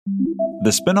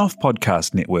The Spin-off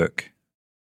Podcast Network.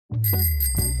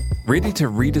 Ready to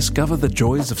rediscover the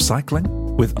joys of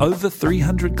cycling? With over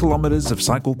 300 kilometres of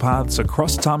cycle paths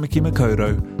across Tāmaki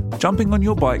Makaurau, jumping on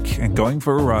your bike and going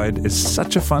for a ride is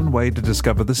such a fun way to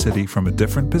discover the city from a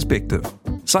different perspective.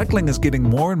 Cycling is getting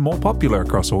more and more popular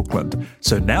across Auckland,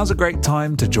 so now's a great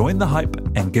time to join the hype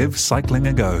and give cycling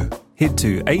a go. Head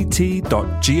to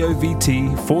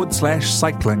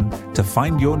at.govt/cycling to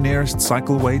find your nearest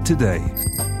cycleway today.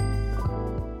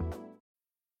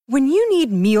 When you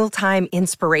need mealtime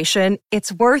inspiration,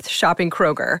 it's worth shopping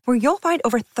Kroger, where you'll find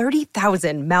over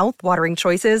 30,000 mouth-watering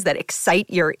choices that excite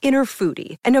your inner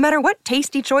foodie. And no matter what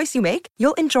tasty choice you make,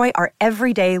 you'll enjoy our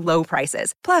everyday low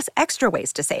prices, plus extra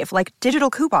ways to save, like digital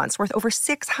coupons worth over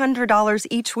 $600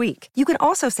 each week. You can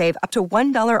also save up to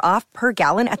 $1 off per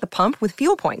gallon at the pump with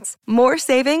fuel points. More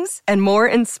savings and more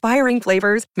inspiring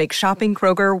flavors make shopping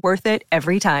Kroger worth it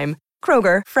every time.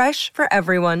 Kroger, fresh for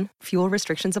everyone. Fuel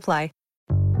restrictions apply.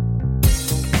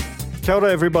 Kia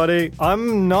ora, everybody.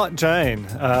 I'm not Jane.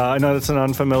 I know it's an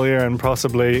unfamiliar and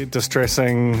possibly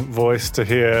distressing voice to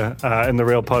hear in the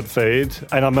Real Pod feed,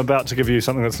 and I'm about to give you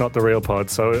something that's not the Real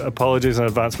Pod, so apologies in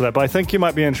advance for that, but I think you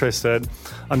might be interested.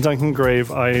 I'm Duncan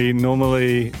Grieve. I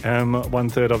normally am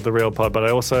 1/3 of the Real Pod, but I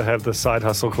also have this side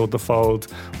hustle called The Fold,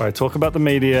 where I talk about the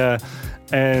media,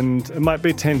 and it might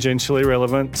be tangentially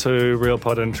relevant to Real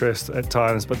Pod interest at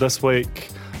times, but this week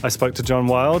I spoke to John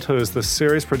Wild, who is the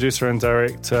series producer and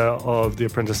director of The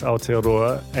Apprentice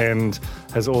Aotearoa and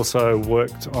has also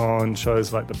worked on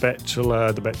shows like The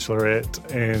Bachelor, The Bachelorette,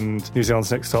 and New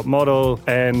Zealand's Next Top Model.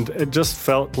 And it just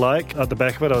felt like, at the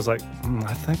back of it, I was like,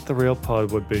 I think the Real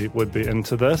Pod would be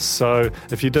into this. So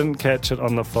if you didn't catch it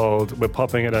on The Fold, we're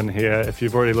popping it in here. If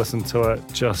you've already listened to it,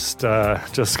 just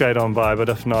skate on by. But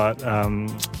if not,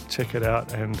 check it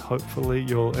out and hopefully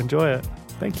you'll enjoy it.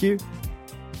 Thank you.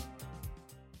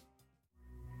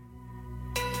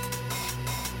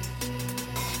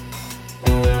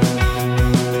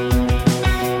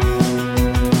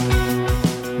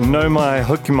 No mai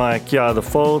hoki mai kia The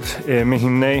Fold, e mihi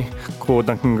nei, ko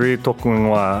Duncan Grieve toku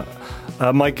ingoa.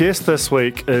 My guest this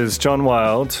week is John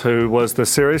Wild, who was the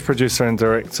series producer and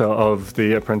director of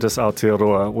The Apprentice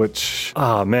Aotearoa, which,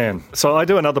 man. So I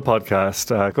do another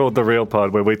podcast called The Real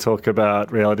Pod, where we talk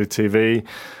about reality TV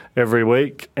every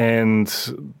week, and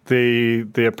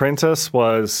The Apprentice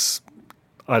was,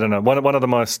 I don't know, one of the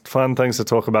most fun things to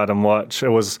talk about and watch.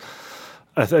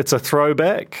 It's a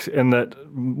throwback in that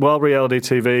while reality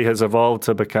TV has evolved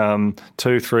to become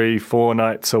 2, 3, 4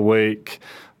 nights a week,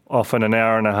 often an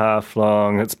hour and a half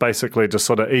long, it's basically just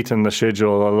sort of eaten the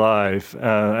schedule alive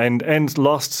and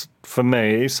lost, for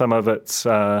me, some of its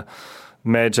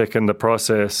magic in the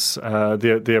process.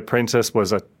 The Apprentice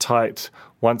was a tight,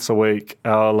 once a week,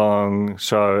 hour-long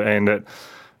show, and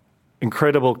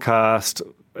incredible cast.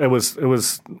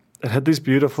 It had these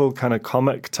beautiful kind of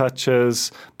comic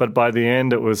touches, but by the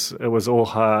end it was all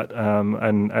heart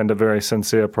and a very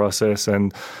sincere process.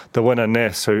 And the winner,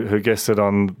 Ness, who guessed it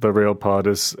on the Real Pod,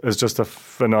 is just a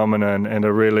phenomenon and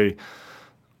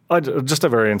just a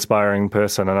very inspiring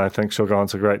person, and I think she'll go on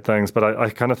to great things. But I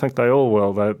kind of think they all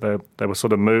will. They were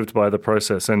sort of moved by the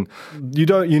process, and you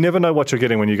never know what you're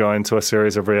getting when you go into a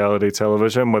series of reality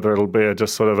television, whether it'll be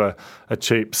just sort of a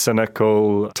cheap,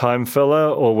 cynical time filler,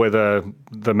 or whether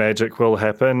the magic will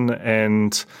happen.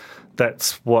 And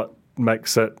that's what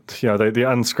makes it, the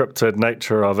unscripted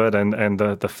nature of it, and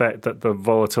the fact that the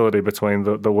volatility between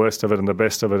the worst of it and the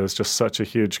best of it is just such a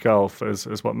huge gulf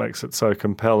is what makes it so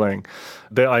compelling.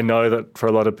 I know that for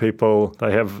a lot of people,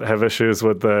 they have issues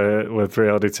with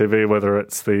reality TV, whether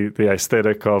it's the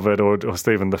aesthetic of it or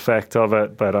even the fact of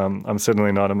it, but I'm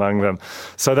certainly not among them.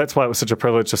 So that's why it was such a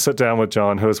privilege to sit down with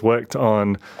John, who has worked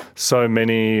on so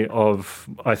many of,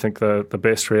 I think, the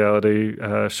best reality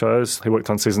shows. He worked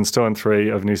on seasons 2 and 3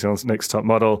 of New Zealand's Next Top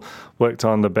Model, worked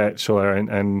on The Bachelor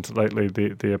and lately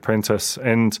The Apprentice.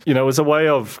 And, it was a way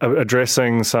of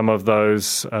addressing some of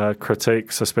those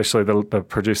critiques, especially the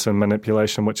producer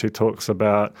manipulation, which he talks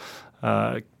about,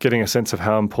 getting a sense of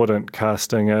how important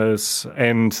casting is,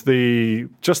 and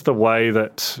just the way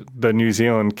that the New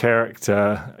Zealand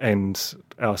character and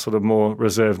our sort of more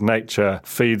reserved nature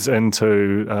feeds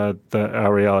into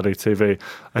our reality TV.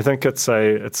 I think it's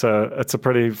a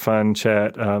pretty fun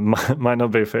chat. Might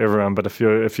not be for everyone, but if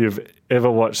you've ever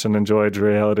watched and enjoyed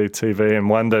reality TV and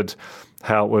wondered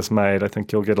how it was made, I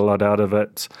think you'll get a lot out of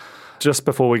it. Just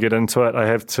before we get into it, I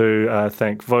have to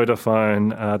thank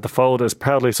Vodafone. The Fold is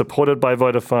proudly supported by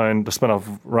Vodafone. The spin-off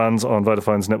runs on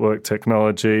Vodafone's network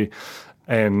technology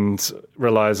and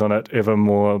relies on it ever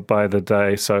more by the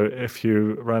day. So if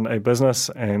you run a business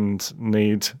and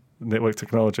need network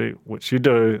technology, which you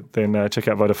do, then check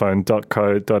out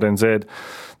vodafone.co.nz.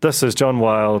 This is John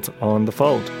Wild on The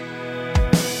Fold.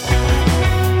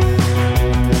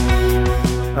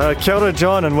 Kia ora,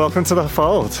 John, and welcome to The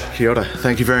Fold. Kia ora.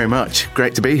 Thank you very much.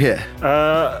 Great to be here.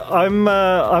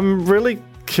 I'm really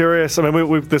curious. I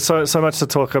mean, there's so much to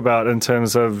talk about in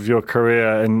terms of your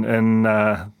career in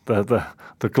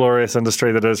the glorious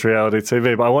industry that is reality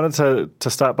TV. But I wanted to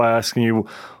start by asking you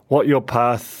what your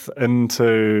path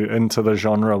into the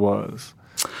genre was.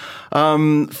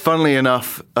 Funnily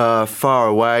enough, far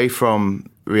away from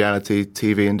reality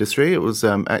TV industry. It was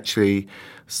actually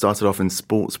started off in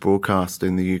sports broadcast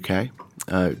in the UK,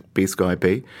 B Sky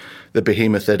B, the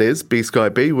behemoth that is B Sky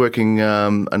B, working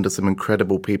under some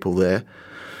incredible people there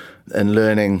and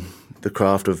learning the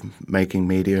craft of making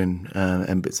media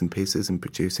and bits and pieces and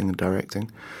producing and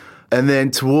directing. And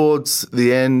then towards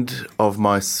the end of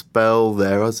my spell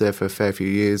there, I was there for a fair few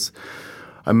years,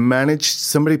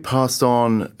 somebody passed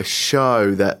on a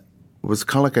show that was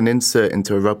kind of like an insert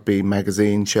into a rugby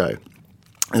magazine show.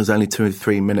 It was only 2 or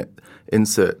 3 minute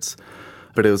inserts,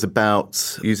 but it was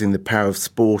about using the power of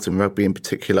sport and rugby in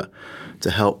particular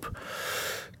to help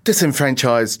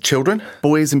disenfranchised children,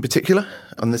 boys in particular,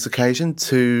 on this occasion,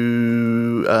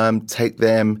 to take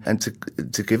them and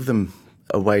to give them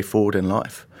a way forward in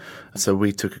life. So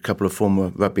we took a couple of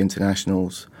former rugby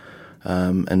internationals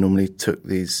and normally took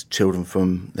these children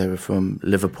from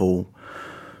Liverpool,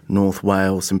 North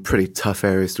Wales, some pretty tough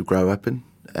areas to grow up in,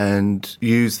 and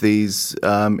use these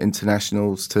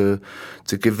internationals to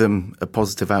give them a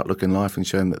positive outlook in life and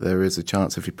show them that there is a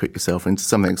chance if you put yourself into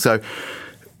something. So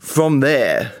from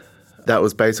there, that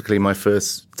was basically my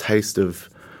first taste of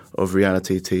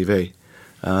reality TV,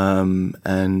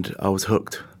 and I was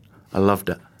hooked. I loved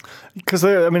it. Because,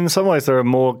 in some ways there are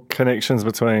more connections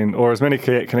between, or as many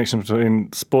connections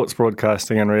between sports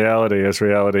broadcasting and reality as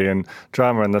reality and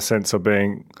drama, in the sense of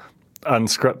being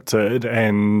unscripted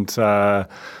and,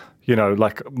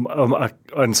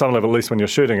 on some level, at least when you're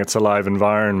shooting, it's a live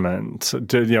environment.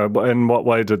 In what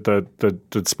way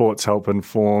did sports help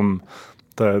inform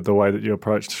the way that you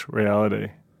approached reality?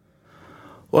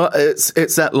 Well, it's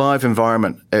that live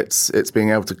environment. It's being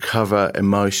able to cover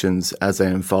emotions as they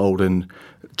unfold, and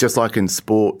just like in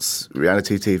sports,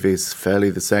 reality TV is fairly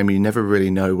the same. You never really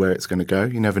know where it's going to go.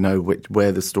 You never know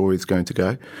where the story is going to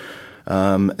go,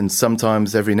 and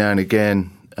sometimes, every now and again,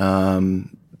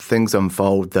 things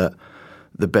unfold that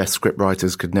the best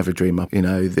scriptwriters could never dream up.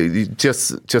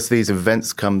 Just these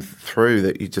events come through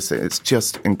that you just think it's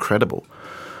just incredible.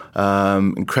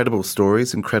 Incredible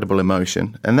stories, incredible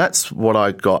emotion. And that's what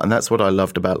I got, and that's what I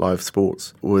loved about live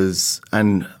sports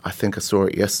and I think I saw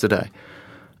it yesterday,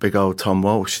 big old Tom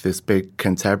Walsh, this big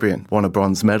Cantabrian, won a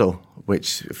bronze medal,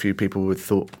 which a few people would have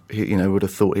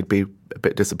thought he'd be a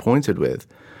bit disappointed with.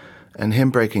 And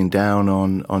him breaking down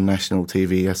on national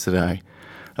TV yesterday,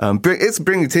 it's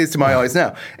bringing tears to my eyes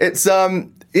now. It's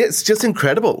just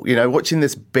incredible, watching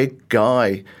this big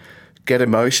guy get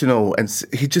emotional, and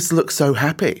he just looked so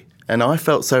happy, and I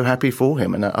felt so happy for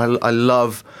him, and I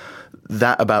love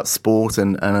that about sport,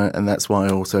 and that's why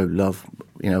I also love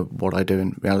what I do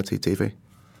in reality TV.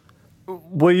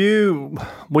 Were you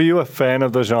a fan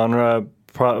of the genre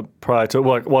prior to,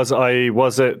 was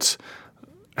it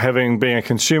being a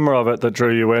consumer of it that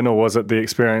drew you in, or was it the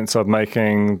experience of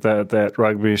making that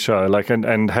rugby show?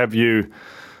 And have you?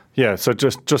 Yeah, so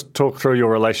just talk through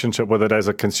your relationship with it as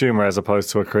a consumer as opposed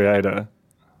to a creator.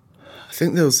 I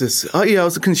think there was this... I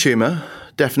was a consumer,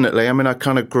 definitely. I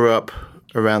kind of grew up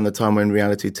around the time when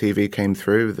reality TV came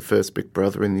through, with the first Big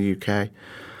Brother in the UK.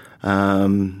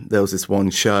 There was this one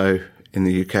show in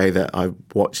the UK that I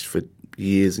watched for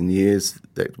years and years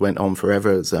that went on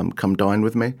forever. It's Come Dine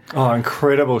With Me. Oh,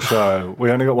 incredible show.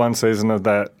 We only got one season of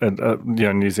that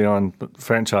New Zealand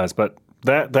franchise, but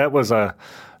that was a...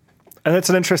 And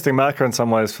it's an interesting marker in some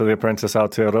ways for The Apprentice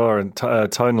Aotearoa and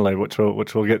tonally, which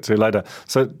we'll get to later.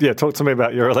 So, talk to me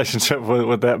about your relationship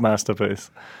with that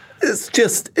masterpiece. It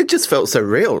just felt so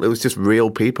real. It was just real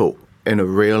people in a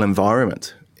real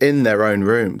environment, in their own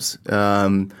rooms,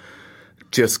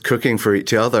 just cooking for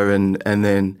each other. And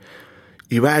then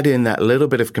you add in that little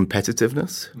bit of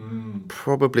competitiveness.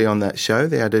 Probably on that show,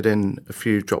 they added in a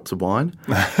few drops of wine.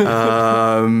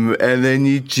 And then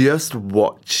you just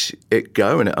watch it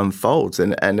go, and it unfolds.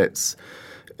 And it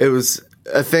was,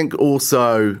 I think it was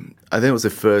the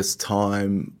first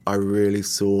time I really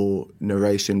saw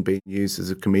narration being used as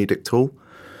a comedic tool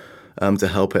to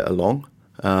help it along.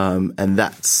 And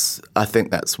I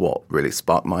think that's what really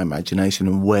sparked my imagination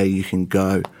and where you can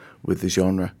go with the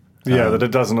genre. Yeah, that it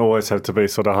doesn't always have to be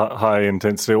sort of high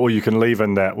intensity, or you can leave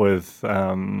in that with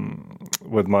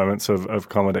moments of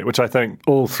comedy, which I think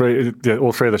all three of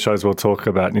the shows we'll talk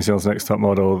about, New Zealand's Next Top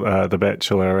Model, The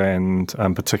Bachelor, and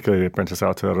particularly Apprentice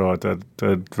Aotearoa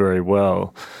did very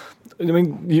well. I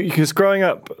mean, because growing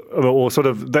up, or sort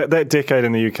of that decade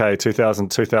in the UK, 2000,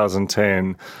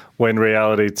 2010, when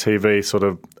reality TV sort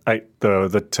of ate the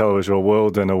televisual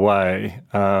world in a way,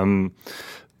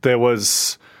 there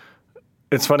was...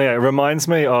 It's funny, it reminds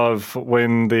me of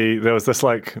when there was this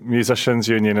like musicians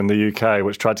union in the UK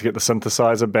which tried to get the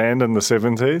synthesizer banned in the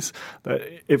 70s.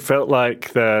 It felt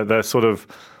like the sort of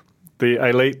the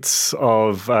elites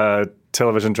of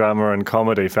television drama and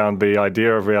comedy found the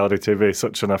idea of reality TV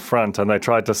such an affront, and they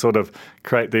tried to sort of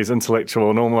create these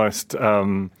intellectual and almost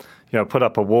put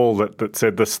up a wall that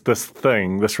said this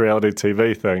reality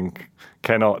TV thing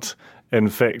cannot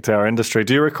infect our industry.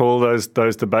 Do you recall those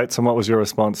debates, and what was your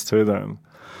response to them?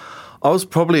 I was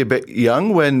probably a bit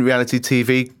young when reality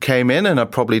TV came in, and I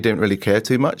probably didn't really care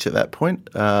too much at that point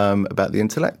about the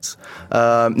intellects.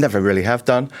 Never really have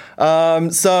done.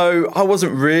 So I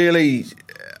wasn't really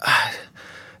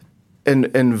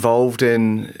involved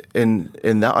in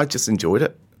that. I just enjoyed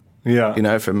it.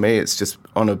 Yeah. For me, it's just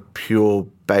on a pure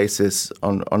basis,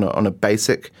 on a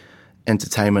basic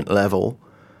entertainment level.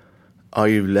 Are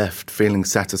you left feeling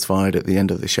satisfied at the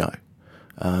end of the show?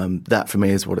 That, for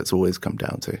me, is what it's always come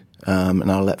down to. And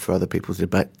I'll let for other people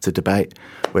to debate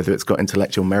whether it's got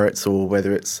intellectual merits or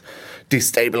whether it's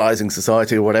destabilising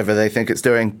society or whatever they think it's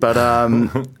doing. But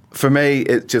for me,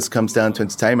 it just comes down to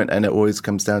entertainment, and it always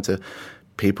comes down to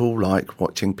people like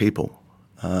watching people.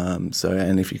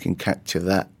 And if you can capture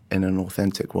that in an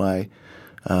authentic way,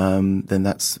 then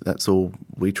that's all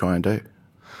we try and do.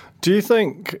 Do you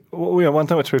think, one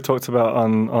thing which we've talked about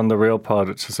on the Real Pod,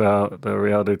 which is the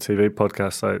reality TV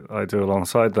podcast I do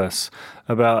alongside this,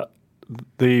 about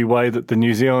the way that the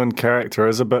New Zealand character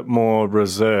is a bit more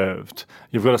reserved.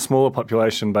 You've got a smaller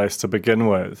population base to begin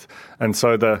with, and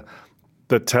so the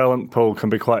talent pool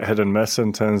can be quite hit and miss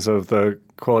in terms of the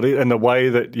quality and the way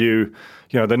that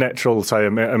the natural, say,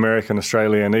 American,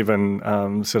 Australian, even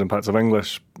certain parts of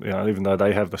English, even though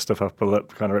they have the stiff upper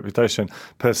lip kind of reputation,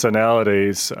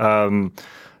 personalities,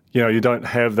 you don't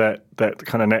have that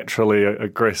kind of naturally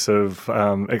aggressive,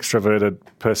 extroverted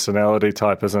personality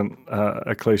type isn't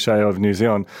a cliche of New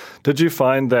Zealand. Did you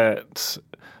find that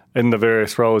in the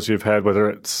various roles you've had, whether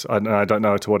it's, I don't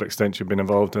know to what extent you've been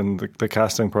involved in the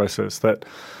casting process, that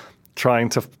trying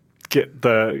to get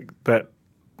that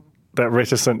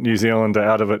reticent New Zealander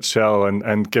out of its shell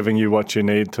and giving you what you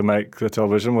need to make the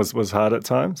television was hard at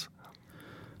times?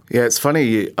 Yeah, it's funny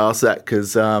you ask that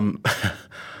because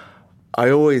I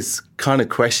always kind of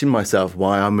question myself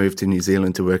why I moved to New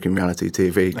Zealand to work in reality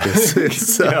TV.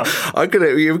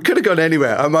 You could have gone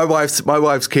anywhere. My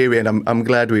wife's Kiwi, and I'm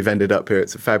glad we've ended up here.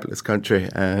 It's a fabulous country,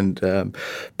 and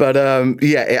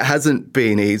it hasn't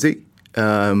been easy.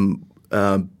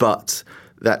 But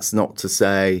that's not to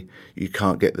say you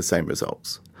can't get the same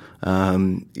results.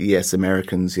 Yes,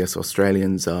 Americans, yes,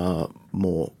 Australians are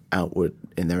more outward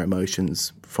in their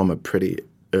emotions from a pretty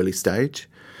early stage.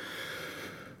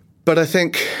 But I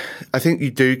think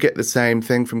you do get the same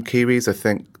thing from Kiwis. I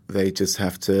think they just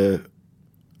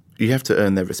you have to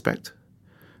earn their respect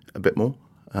a bit more.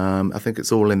 I think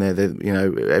it's all in there.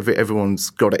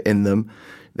 Everyone's got it in them.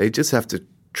 They just have to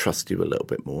trust you a little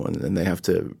bit more, and then they have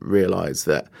to realise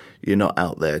that you're not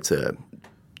out there to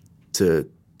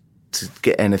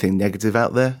get anything negative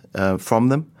out there from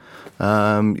them.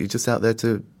 You're just out there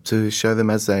to show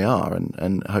them as they are,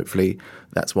 and hopefully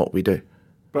that's what we do.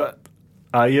 But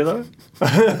are you though?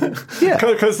 Yeah,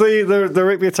 because the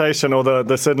reputation or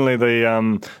the certainly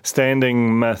the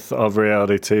standing myth of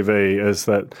reality TV is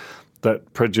that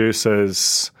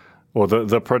producers or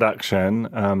the production,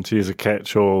 to use a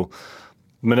catch-all,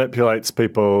 manipulates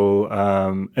people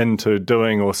into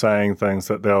doing or saying things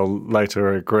that they'll later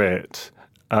regret.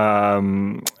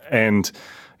 And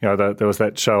there was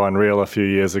that show Unreal a few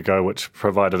years ago, which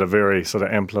provided a very sort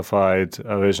of amplified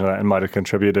version of that and might have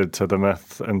contributed to the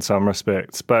myth in some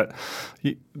respects. But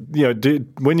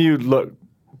when you look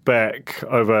back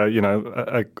over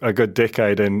a good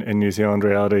decade in New Zealand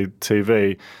reality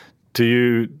TV,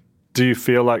 do you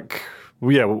feel like,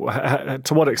 to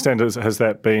what extent has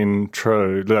that been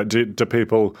true? Like, do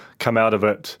people come out of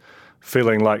it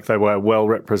feeling like they were well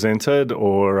represented,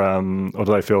 or do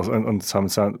they feel in some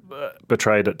sense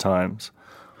betrayed at times?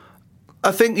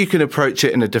 I think you can approach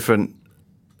it in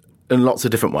lots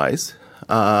of different ways.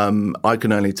 I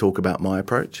can only talk about my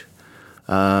approach.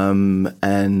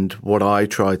 And what I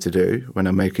try to do when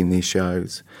I'm making these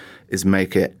shows is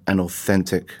make it an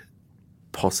authentic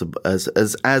possible,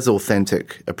 as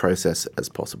authentic a process as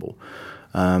possible.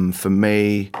 For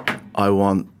me, I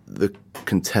want the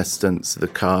contestants, the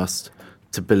cast,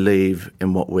 to believe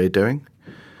in what we're doing,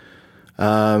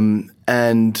 and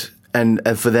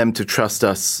for them to trust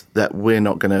us that we're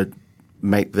not going to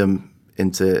make them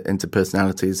into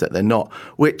personalities that they're not,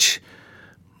 which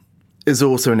is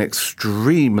also an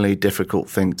extremely difficult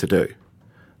thing to do.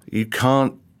 You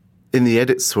can't, in the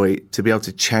edit suite, to be able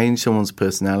to change someone's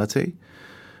personality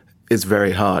is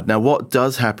very hard. Now, what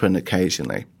does happen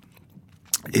occasionally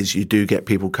is you do get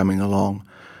people coming along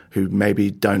who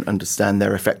maybe don't understand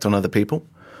their effect on other people.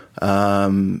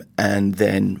 And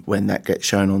then when that gets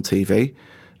shown on TV,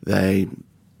 they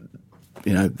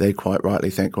quite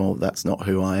rightly think, well, that's not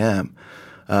who I am.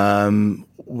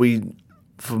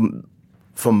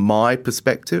 From my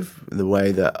perspective, the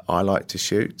way that I like to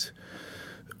shoot,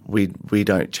 we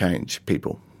don't change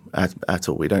people at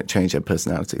all. We don't change their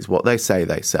personalities. What they say,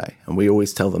 and we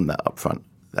always tell them that up front.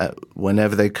 That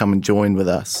whenever they come and join with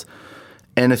us,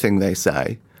 anything they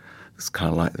say, it's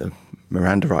kind of like the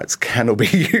Miranda rights cannot be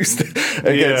used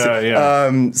against it.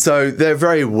 Yeah. So they're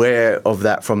very aware of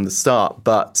that from the start.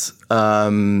 But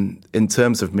in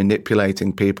terms of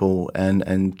manipulating people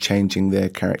and changing their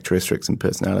characteristics and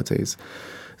personalities,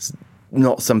 it's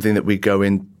not something that we go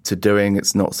into doing.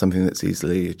 It's not something that's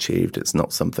easily achieved. It's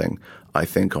not something I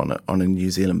think on a New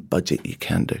Zealand budget you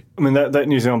can do. I mean, that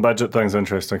New Zealand budget thing's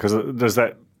interesting because does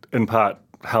that in part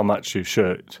how much you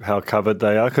shoot, how covered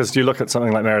they are? Because you look at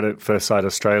something like Married at First Sight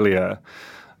Australia,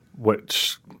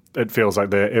 which it feels like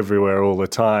they're everywhere all the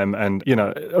time. And,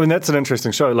 I mean, that's an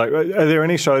interesting show. Like, are there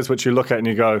any shows which you look at and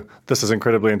you go, this is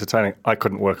incredibly entertaining, I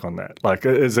couldn't work on that? Like,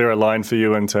 is there a line for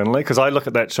you internally? Because I look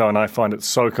at that show and I find it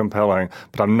so compelling,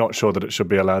 but I'm not sure that it should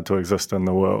be allowed to exist in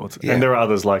the world. Yeah. And there are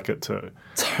others like it too.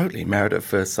 Totally Married at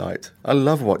First Sight. I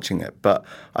love watching it, but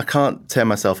I can't tear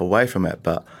myself away from it.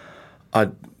 But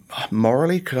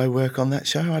morally, could I work on that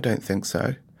show? I don't think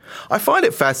so. I find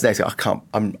it fascinating.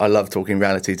 I love talking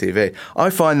reality TV. I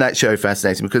find that show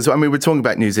fascinating because, I mean, we're talking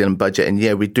about New Zealand budget, and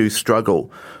yeah, we do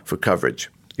struggle for coverage.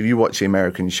 If you watch the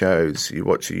American shows, you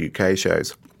watch the UK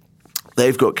shows,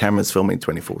 they've got cameras filming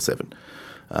 24/7.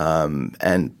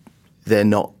 And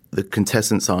the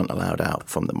contestants aren't allowed out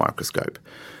from the microscope.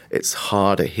 It's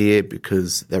harder here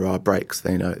because there are breaks.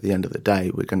 They know at the end of the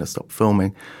day, we're going to stop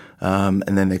filming.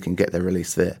 And then they can get their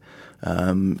release there.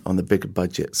 On the bigger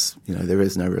budgets, there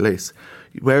is no release.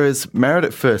 Whereas Married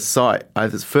at First Sight,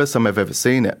 it's the first time I've ever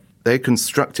seen it, they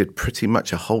constructed pretty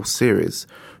much a whole series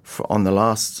on the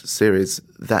last series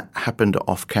that happened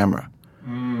off camera.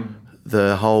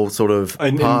 The whole sort of part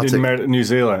in New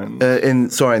Zealand. In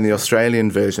the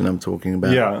Australian version I'm talking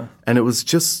about. Yeah. And it was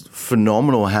just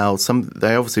phenomenal how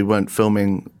they obviously weren't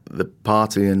filming the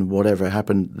party and whatever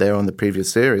happened there on the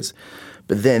previous series.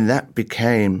 But then that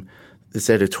became this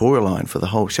editorial line for the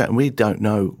whole show. And we don't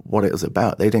know what it was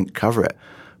about. They didn't cover it.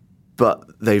 But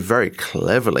they very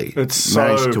cleverly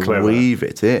managed to weave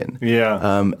it in.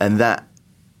 Yeah. And that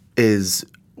is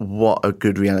what a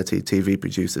good reality TV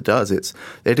producer does.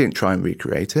 They didn't try and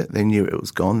recreate it. They knew it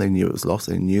was gone. They knew it was lost.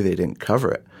 They knew they didn't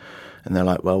cover it. And they're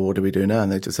like, well, what do we do now?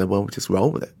 And they just said, well, we just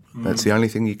roll with it. That's the only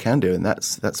thing you can do. And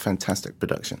that's fantastic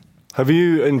production. Have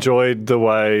you enjoyed the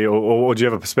way, or do you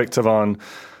have a perspective on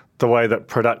the way that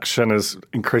production is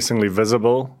increasingly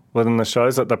visible within the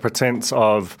shows? That the pretense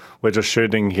of we're just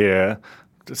shooting here,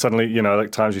 suddenly,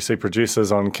 like times you see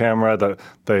producers on camera,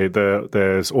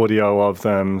 there's audio of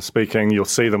them speaking. You'll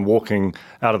see them walking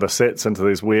out of the sets into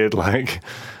these weird, back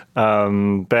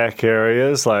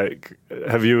areas. Like,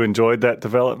 have you enjoyed that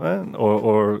development,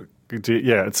 or do you,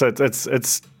 yeah? It's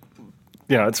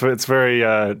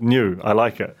very new. I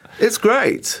like it. It's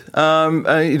great, and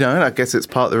I guess it's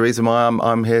part of the reason why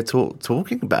I'm here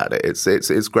talking about it.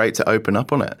 It's great to open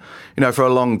up on it. For a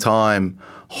long time,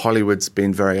 Hollywood's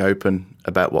been very open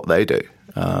about what they do,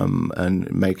 and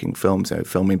making films,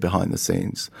 filming behind the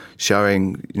scenes,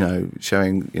 showing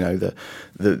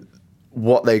the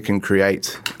what they can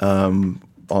create.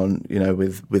 On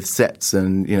with sets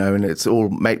and it's all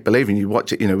make believe, and you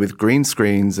watch it with green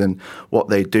screens and what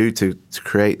they do to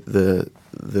create the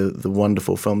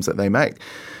wonderful films that they make.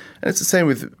 And it's the same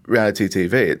with reality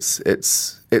TV.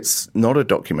 It's not a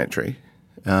documentary,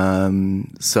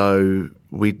 so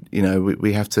we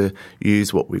have to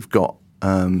use what we've got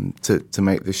to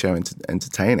make the show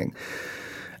entertaining.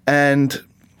 And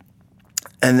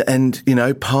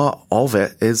part of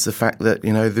it is the fact that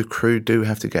the crew do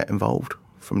have to get involved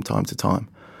from time to time.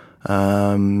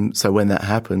 So when that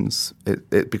happens,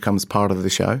 it becomes part of the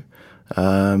show.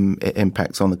 It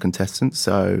impacts on the contestants.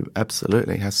 So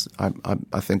absolutely,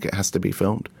 I think it has to be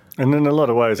filmed. And in a lot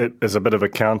of ways, it is a bit of a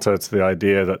counter to the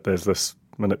idea that there's this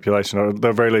manipulation, or at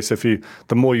the very least, the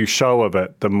more you show of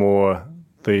it, the more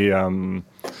the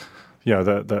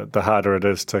harder it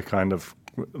is to kind of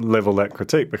level that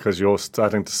critique, because you're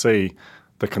starting to see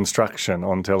the construction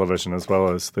on television as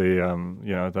well as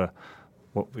the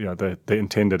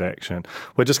intended action.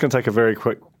 We're just going to take a very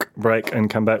quick break and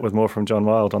come back with more from John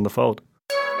Wilde on The Fold.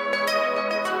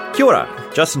 Kia ora,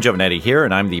 Justin Giovanetti here,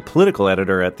 and I'm the political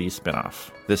editor at The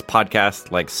Spinoff. This podcast,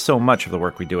 like so much of the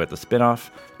work we do at The Spinoff,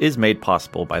 is made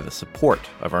possible by the support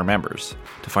of our members.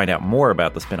 To find out more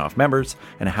about The Spinoff members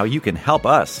and how you can help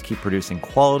us keep producing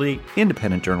quality,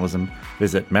 independent journalism,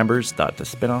 visit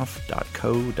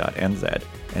members.thespinoff.co.nz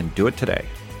and do it today.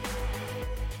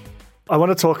 I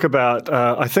want to talk about,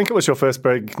 I think it was your first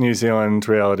big New Zealand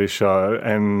reality show,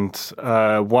 and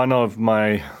one of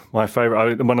my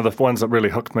favourite, one of the ones that really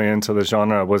hooked me into the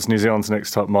genre was New Zealand's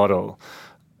Next Top Model.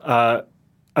 A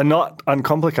not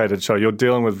uncomplicated show. You're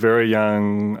dealing with very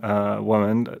young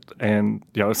women, and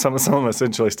some of them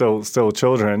essentially still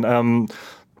children.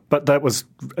 But that was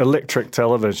electric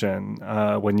television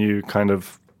when you kind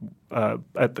of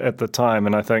at the time,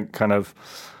 and I think kind of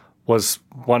was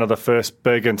one of the first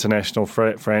big international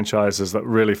franchises that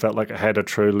really felt like it had a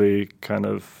truly kind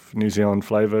of New Zealand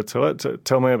flavour to it.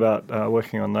 Tell me about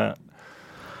working on that.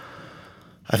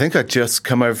 I think I'd just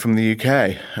come over from the UK,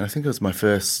 and I think it was my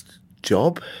first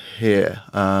job here.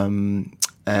 And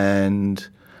I'd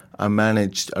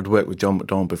worked with John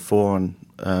McDonnell before on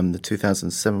the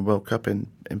 2007 World Cup in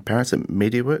Paris at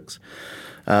MediaWorks.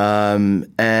 And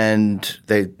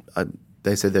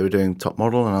they said they were doing Top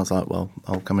Model, and I was like, well,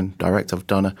 I'll come and direct. I've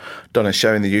done a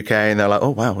show in the UK, and they're like,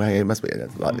 oh, wow, it must be.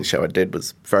 Like, the show I did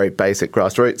was very basic,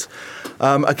 grassroots.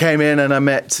 I came in and I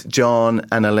met John,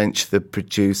 Anna Lynch, the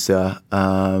producer,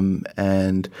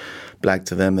 and blagged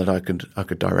to them that I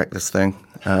could direct this thing.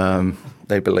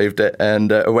 They believed it,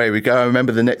 and away we go. I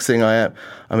remember the next thing I'm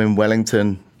in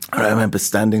Wellington. I remember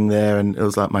standing there, and it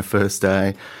was like my first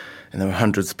day, and there were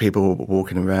hundreds of people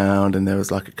walking around, and there was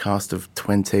like a cast of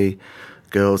 20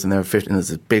 girls, and there were 50, and there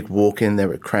was a big walk-in, there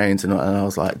were cranes, and I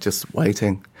was like just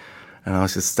waiting, and I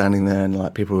was just standing there, and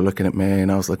like people were looking at me, and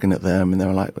I was looking at them, and they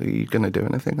were like, are you going to do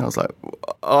anything? I was like,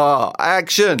 oh,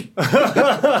 action.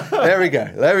 There we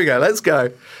go, let's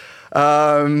go.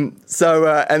 And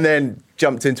then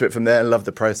jumped into it from there, loved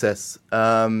the process,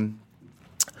 and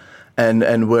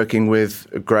working with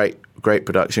a great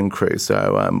production crew.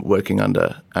 So working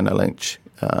under Anna Lynch,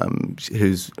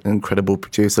 who's an incredible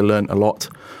producer, learned a lot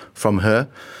from her,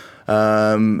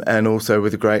 and also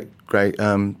with a great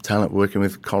talent working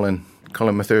with Colin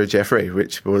Mathura-Jeffrey,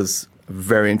 which was a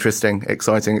very interesting,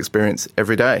 exciting experience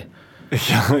every day.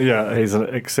 Yeah, he's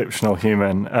an exceptional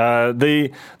human.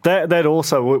 That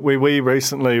also, we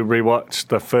recently rewatched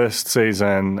the first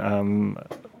season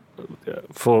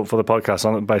for the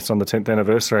podcast based on the 10th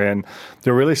anniversary, and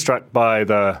they're really struck by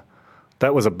that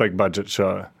was a big budget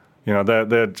show.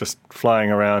 They're just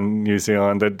flying around New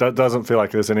Zealand. It doesn't feel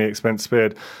like there's any expense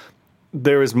spared.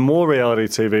 There is more reality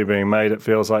TV being made, it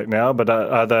feels like now, but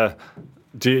are the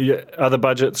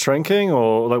budgets shrinking,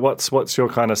 or like what's your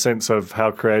kind of sense of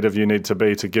how creative you need to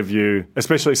be to give you,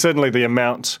 especially certainly the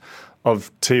amount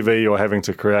of TV you're having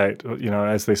to create,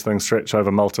 as these things stretch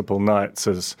over multiple nights,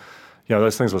 is,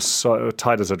 those things were so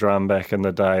tight as a drum back in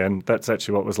the day, and that's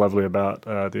actually what was lovely about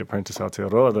The Apprentice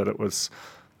Aotearoa, that it was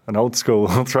an old school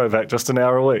throwback, just an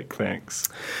hour a week. Thanks.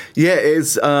 Yeah, it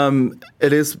is.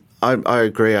 I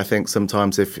agree. I think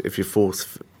sometimes if you're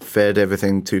force-fed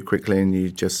everything too quickly and you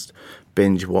just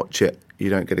binge watch it, you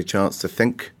don't get a chance to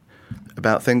think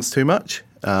about things too much.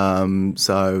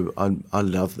 So I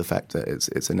love the fact that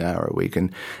it's an hour a week,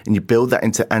 and you build that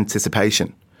into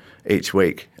anticipation each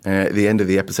week. And at the end of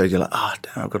the episode, you're like, oh,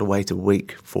 damn, I've got to wait a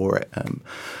week for it.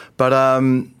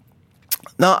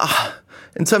 No,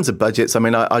 in terms of budgets, I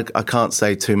mean, I can't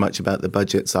say too much about the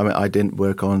budgets. I mean, I didn't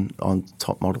work on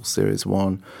Top Model Series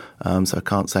 1, so I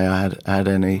can't say I had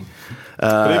any.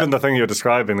 But even the thing you're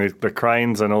describing, the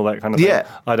cranes and all that kind of thing,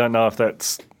 I don't know if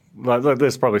that's...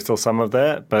 there's probably still some of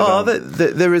that. But,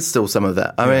 there is still some of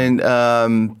that. I mean,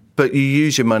 but you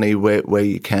use your money where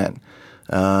you can.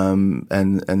 And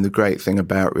the great thing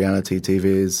about reality TV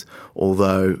is,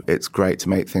 although it's great to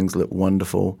make things look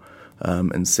wonderful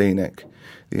and scenic,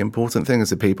 the important thing is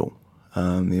the people.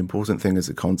 The important thing is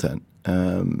the content.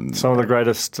 Some of the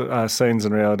greatest scenes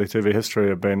in reality TV history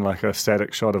have been like a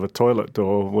static shot of a toilet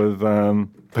door with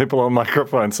people on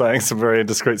microphones saying some very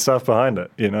indiscreet stuff behind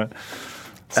it, So,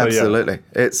 absolutely.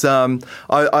 Yeah. It's I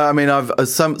mean, I've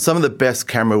some of the best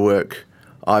camera work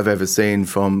I've ever seen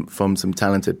from some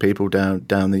talented people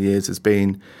down the years has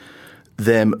been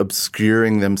them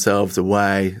obscuring themselves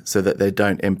away so that they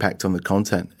don't impact on the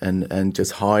content and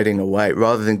just hiding away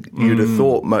rather than you'd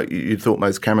thought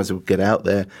most cameras would get out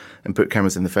there and put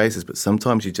cameras in the faces, but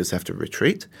sometimes you just have to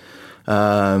retreat.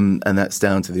 And that's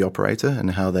down to the operator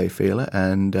and how they feel it.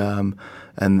 And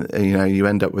you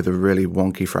end up with a really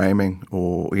wonky framing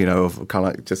or, of kind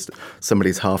of like just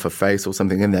somebody's half a face or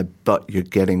something in there, but you're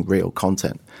getting real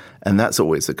content. And that's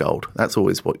always the gold. That's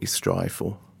always what you strive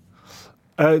for.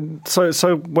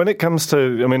 So when it comes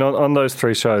to, on those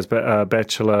 3 shows,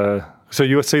 Bachelor, so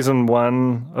you were season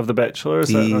 1 of The Bachelor, is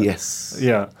that right? Yes.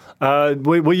 Yeah.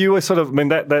 Were you sort of,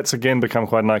 that's again become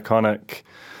quite an iconic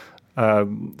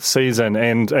season,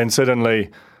 and certainly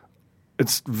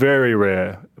it's very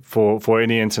rare for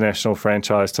any international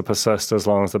franchise to persist as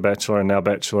long as The Bachelor and now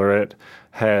Bachelorette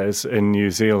has in New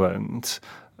Zealand.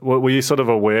 Were you sort of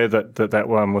aware that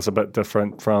one was a bit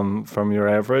different from your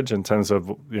average in terms of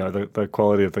the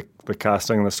quality of the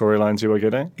casting and the storylines you were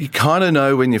getting? You kind of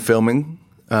know when you're filming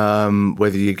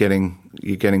whether you're getting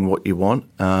what you want.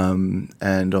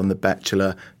 And on The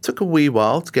Bachelor, it took a wee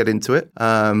while to get into it.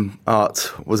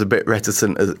 Art was a bit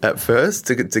reticent at first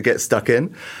to get stuck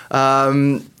in.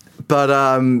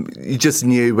 But you just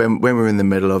knew when we were in the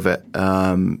middle of it,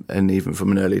 and even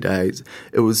from an early days,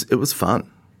 it was fun.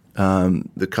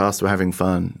 The cast were having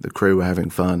fun. The crew were having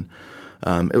fun.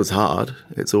 It was hard.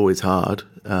 It's always hard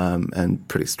and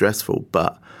pretty stressful,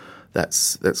 but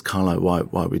that's kind of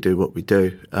like why we do what we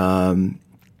do.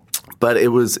 But it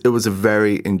was a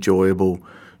very enjoyable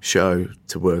show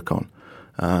to work on.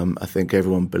 I think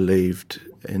everyone believed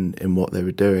in what they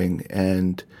were doing,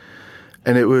 and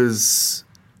it was.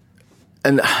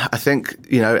 And I think,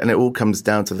 and it all comes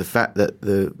down to the fact that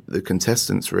the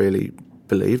contestants really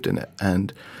believed in it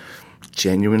and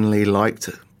genuinely liked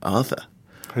Arthur.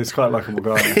 He's quite a likeable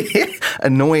guy.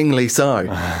 Annoyingly so.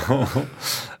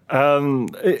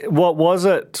 What was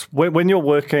it, when you're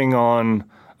working on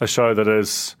a show that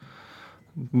is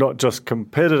not just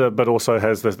competitive, but also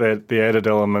has the added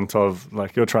element of,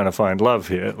 like, you're trying to find love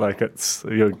here, like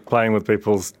you're playing with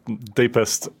people's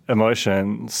deepest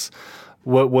emotions.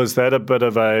 Was that a bit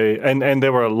of and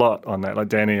there were a lot on that, like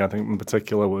Danny, I think in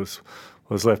particular, was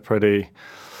left pretty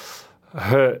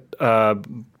hurt,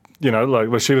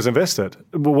 like she was invested.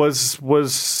 How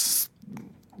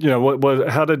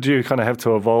did you kind of have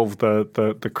to evolve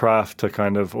the craft to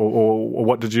kind of, or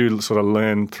what did you sort of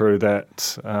learn through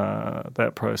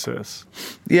that process?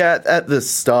 Yeah, at the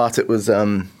start it was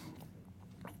a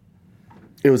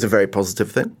very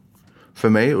positive thing. For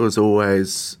me, it was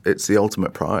always, it's the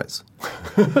ultimate prize.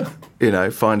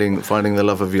 Finding the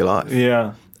love of your life.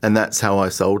 Yeah. And that's how I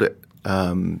sold it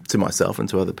to myself and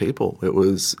to other people. It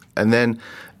was, and then,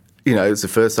 it was the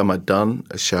first time I'd done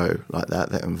a show like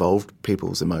that involved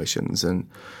people's emotions. And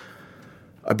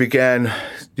I began,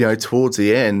 towards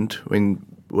the end when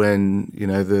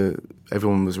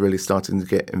everyone was really starting to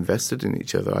get invested in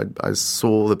each other, I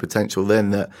saw the potential then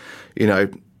that,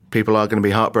 people are going to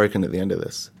be heartbroken at the end of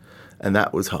this. And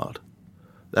that was hard.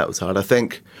 I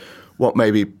think what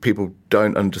maybe people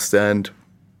don't understand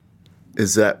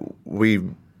is that we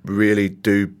really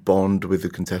do bond with the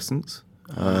contestants.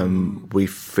 We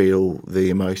feel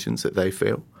the emotions that they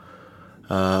feel.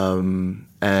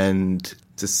 And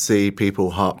to see people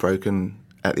heartbroken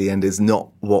at the end is not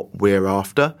what we're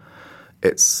after.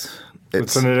 It's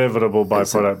an inevitable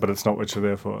byproduct, but it's not what you're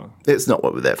there for. It's not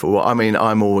what we're there for.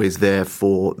 I'm always there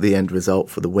for the end result,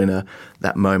 for the winner,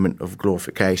 that moment of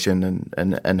glorification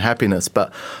and happiness.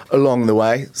 But along the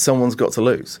way, someone's got to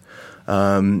lose.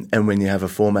 And when you have a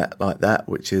format like that,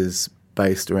 which is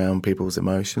based around people's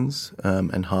emotions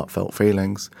and heartfelt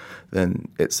feelings, then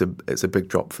it's a big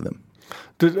drop for them.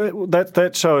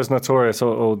 That show is notorious,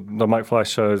 or the Mike Fleiss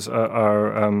shows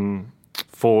are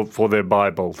for their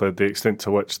Bible, the extent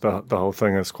to which the whole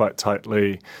thing is quite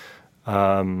tightly,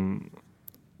 not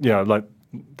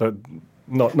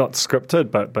scripted,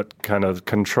 but kind of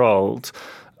controlled.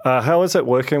 How is it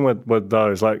working with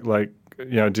those? Do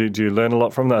you learn a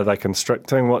lot from that? Are they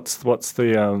constricting? What's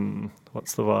the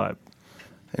vibe?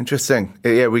 Interesting.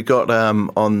 Yeah, we got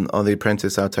on The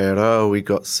Apprentice Aotearoa, we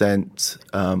got sent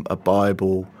a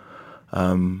Bible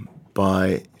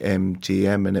by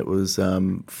MGM, and it was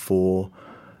for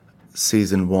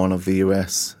season 1 of the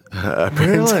US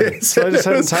Apprentice. Really? So I just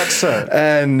haven't touched it.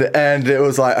 And it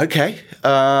was like, okay,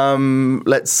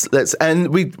 let's and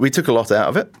we took a lot out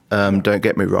of it. Don't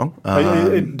get me wrong. Are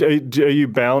you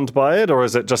bound by it, or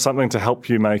is it just something to help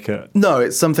you make it? No,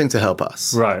 it's something to help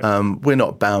us. Right. We're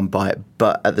not bound by it,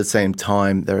 but at the same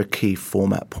time, there are key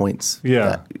format points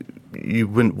that you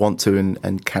wouldn't want to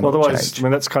and cannot Otherwise, change. I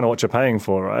mean, that's kind of what you're paying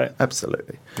for, right?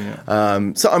 Absolutely.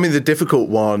 Yeah. So, I mean, the difficult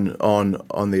one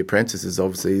on The Apprentice is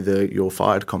obviously the "you're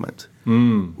fired" comment,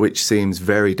 which seems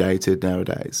very dated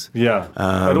nowadays. Yeah.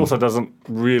 It also doesn't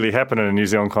really happen in a New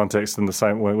Zealand context in the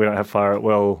same way. We don't have fire at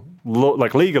will.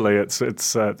 Like legally, it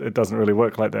doesn't really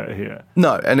work like that here.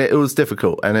 No, and it was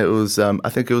difficult, and it was I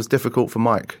think it was difficult for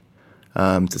Mike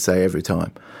to say every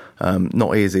time.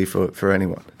 Not easy for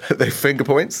anyone. The finger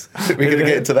points. We're going to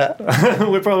get into that.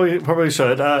 We probably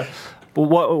should.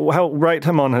 Rate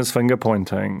him on his finger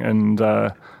pointing, and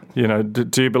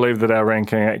do you believe that our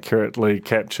ranking accurately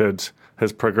captured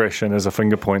his progression as a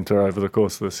finger pointer over the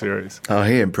course of the series? Oh,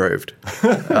 he improved.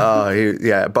 By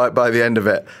the end of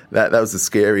it, that was a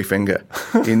scary finger.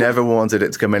 He never wanted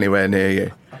it to come anywhere near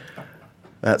you.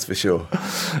 That's for sure.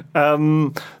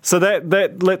 So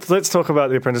let's talk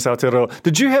about The Apprentice Aotearoa.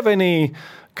 Did you have any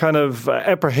kind of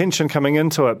apprehension coming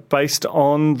into it based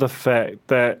on the fact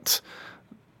that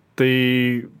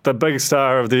the big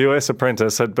star of the US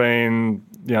Apprentice had been,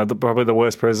 probably the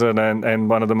worst president and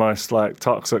one of the most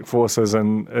toxic forces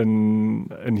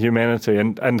in humanity,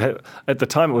 and at the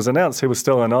time it was announced he was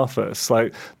still in office,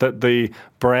 that the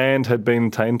brand had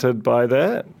been tainted by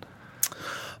that?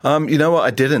 You know what?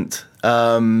 I didn't.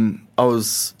 I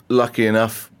was lucky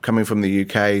enough coming from the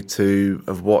UK to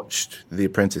have watched The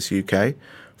Apprentice UK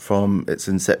from its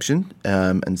inception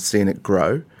and seen it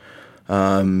grow.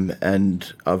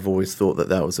 And I've always thought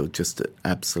that was just an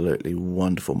absolutely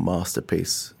wonderful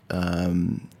masterpiece.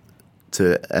 And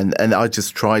I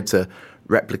just tried to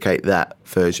replicate that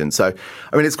version. So,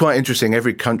 I mean, it's quite interesting.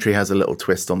 Every country has a little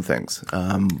twist on things.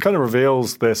 Kind of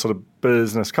reveals their sort of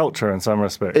business culture in some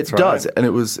respects. It does, and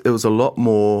it was a lot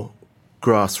more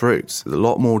grassroots, a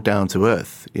lot more down to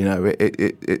earth.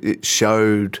 It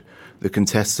showed the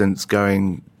contestants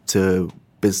going to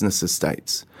business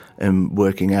estates and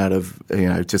working out of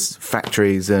just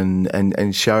factories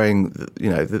and showing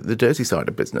the dirty side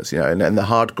of business, and the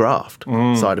hard graft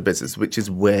side of business, which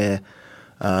is where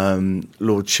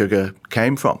Lord Sugar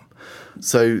came from.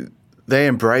 So they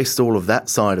embraced all of that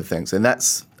side of things, and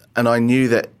I knew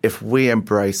that if we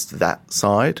embraced that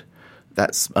side,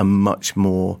 that's a much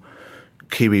more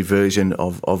Kiwi version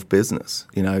of business,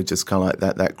 just kind of like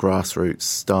that grassroots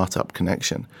startup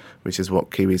connection, which is what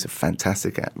Kiwis are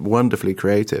fantastic at, wonderfully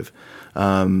creative,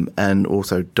 and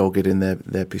also dogged in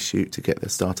their pursuit to get their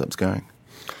startups going.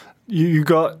 You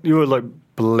were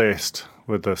blessed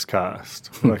with this cast.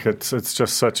 It's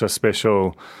just such a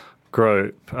special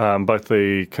group, both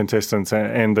the contestants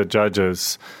and the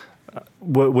judges.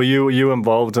 Were you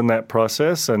involved in that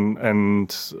process,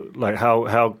 and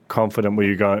how confident were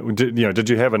you going? Did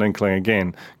you have an inkling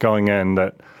again going in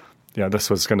that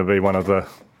this was going to be one of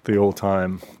the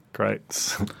all-time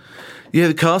greats? Yeah,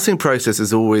 the casting process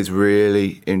is always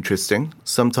really interesting.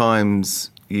 Sometimes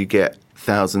you get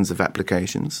thousands of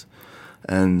applications,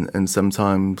 and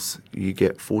sometimes you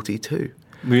get 42.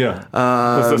 Yeah.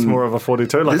 Was this more of a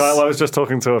 42? I was just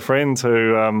talking to a friend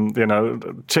who,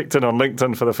 checked in on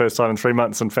LinkedIn for the first time in 3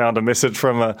 months and found a message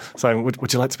from her saying,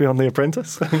 would you like to be on The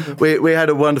Apprentice? We had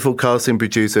a wonderful casting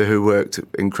producer who worked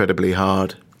incredibly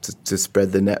hard to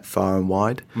spread the net far and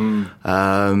wide.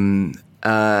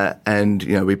 And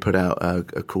we put out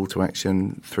a call to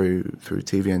action through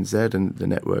TVNZ, and the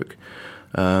network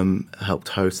helped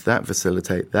host that,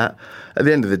 facilitate that. At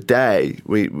the end of the day,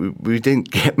 we didn't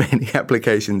get many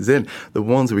applications in. The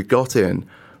ones we got in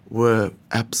were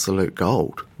absolute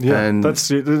gold. Yeah, and that's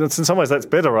in some ways that's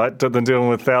better, right, than dealing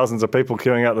with thousands of people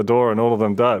queuing out the door and all of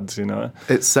them duds.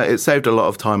 It saved a lot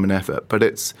of time and effort,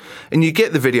 and you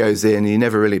get the videos in, you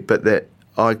never really.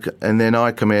 And then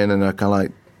I come in and I kind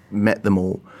of met them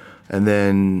all, and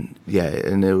then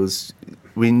and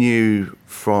we knew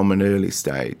from an early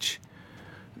stage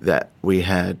that we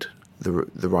had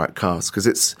the right cast, because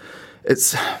it's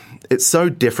so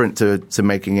different to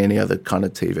making any other kind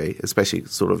of TV, especially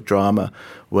sort of drama,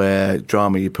 where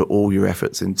you put all your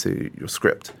efforts into your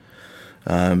script,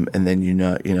 and then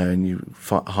and you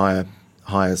hire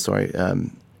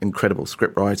incredible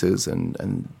script writers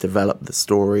and develop the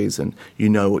stories, and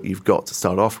what you've got to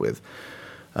start off with,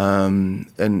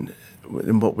 and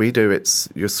what we do,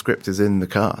 your script is in the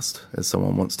cast, as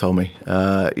someone once told me.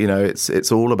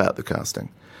 It's all about the casting.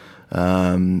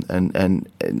 And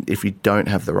if you don't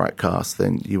have the right cast,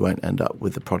 then you won't end up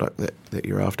with the product that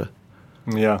you're after.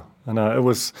 Yeah, I know. It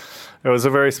was a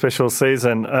very special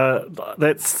season.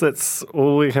 That's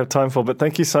all we have time for. But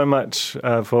thank you so much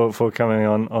for coming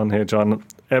on here, John.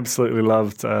 Absolutely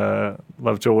loved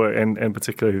your work, and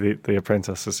particularly The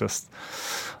Apprentice is just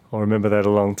I'll remember that a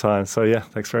long time. So yeah,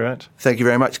 thanks very much. Thank you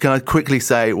very much. Can I quickly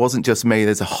say it wasn't just me.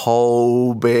 There's a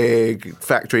whole big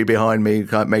factory behind me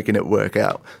making it work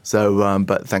out. So,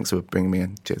 but thanks for bringing me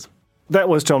in. Cheers. That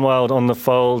was John Wild on The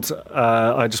Fold.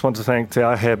 I just want to thank Te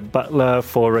Ahe Butler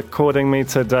for recording me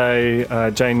today,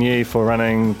 Jane Yee for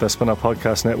running the Spin-Off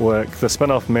Podcast Network, the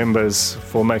Spin-Off members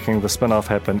for making the Spin-Off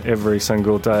happen every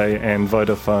single day, and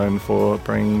Vodafone for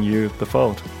bringing you The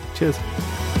Fold. Cheers.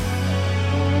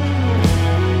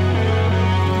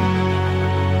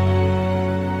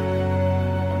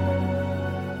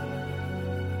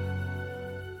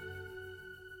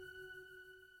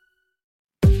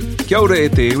 Kia ora e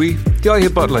te iwi, Te Ahe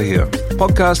Butler here,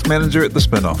 podcast manager at The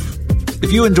Spin-Off.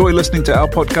 If you enjoy listening to our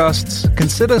podcasts,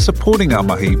 consider supporting our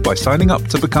mahi by signing up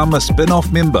to become a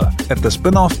Spin-Off member at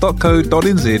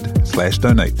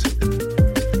thespinoff.co.nz/donate.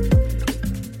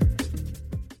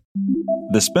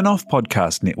 The Spin-Off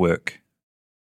Podcast Network.